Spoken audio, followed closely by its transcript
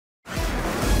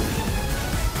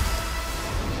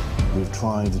We've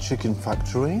tried the chicken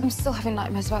factory. I'm still having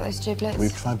nightmares about those giblets.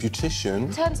 We've tried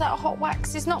beautician. Turns out hot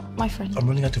wax is not my friend. I'm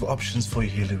running out of options for you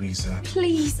here, Louisa.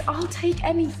 Please, I'll take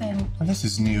anything. And this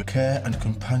is new care and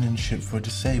companionship for a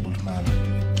disabled man.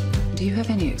 Do you have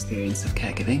any experience of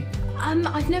caregiving?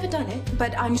 I've never done it,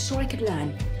 but I'm sure I could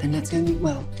learn. Then let's go meet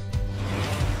Will.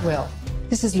 Will,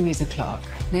 this is Emilia Clarke.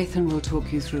 Nathan will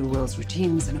talk you through Will's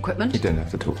routines and equipment. You don't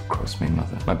have to talk across me,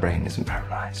 Mother. My brain isn't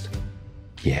paralyzed.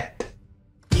 Yet.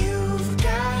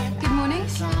 Good morning.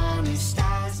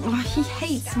 Oh, he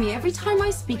hates me. Every time I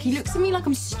speak, he looks at me like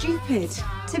I'm stupid.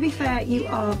 To be fair, you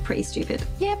are pretty stupid.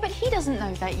 Yeah, but he doesn't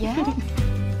know that yet.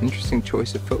 Interesting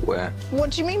choice of footwear.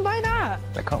 What do you mean by that?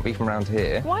 That can't be from around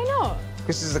here. Why not?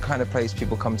 This is the kind of place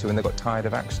people come to when they got tired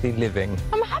of actually living.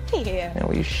 I'm happy here. You know,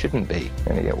 well, you shouldn't be.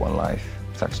 You only get one life.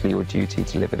 It's actually your duty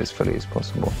to live it as fully as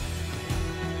possible.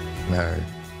 No,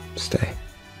 stay.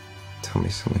 Tell me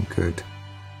something good.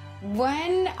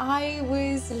 When I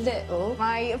was little,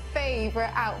 my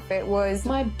favourite outfit was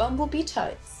my bumblebee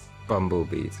tights.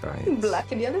 Bumblebee tights.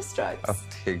 Black and yellow stripes. Oh,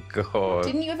 dear God.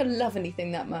 Didn't you ever love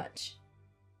anything that much?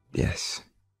 Yes.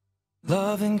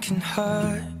 Loving can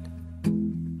hurt.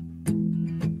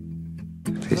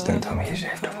 Please don't tell me you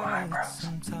shaved off my eyebrows.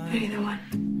 Neither one.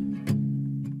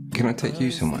 Can I take you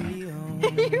somewhere?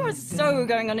 You are so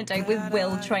going on a date with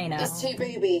Will Trainer. It's too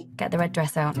booby. Get the red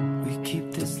dress out. We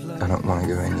keep this love. I don't want to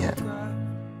go in yet.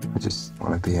 I just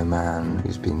want to be a man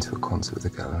who's been to a concert with a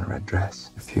girl in a red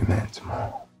dress. A few minutes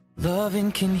more.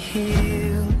 Loving can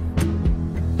heal.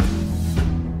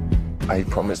 I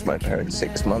promised my parents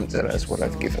 6 months, and that's what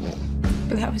I've given them.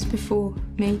 But that was before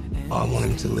me. I want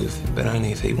him to live, but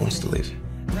only if he wants to live.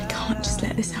 I can't just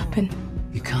let this happen.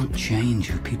 You can't change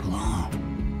who people are.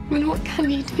 I mean, what can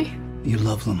you do? You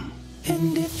love them.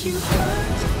 And if you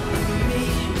hurt me,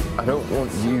 I don't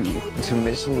want you to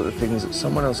miss all the things that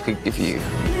someone else could give you.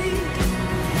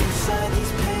 inside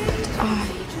these pages, I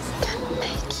can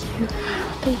make you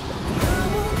happy. I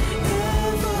won't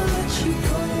ever let you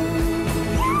go.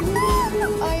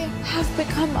 I have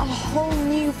become a whole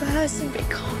new person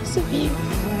because of you.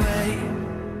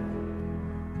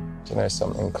 Do you know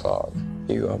something, Clark?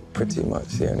 You are pretty much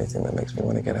the only thing that makes me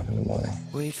want to get up in the morning.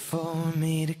 Wait for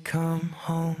me to come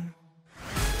home.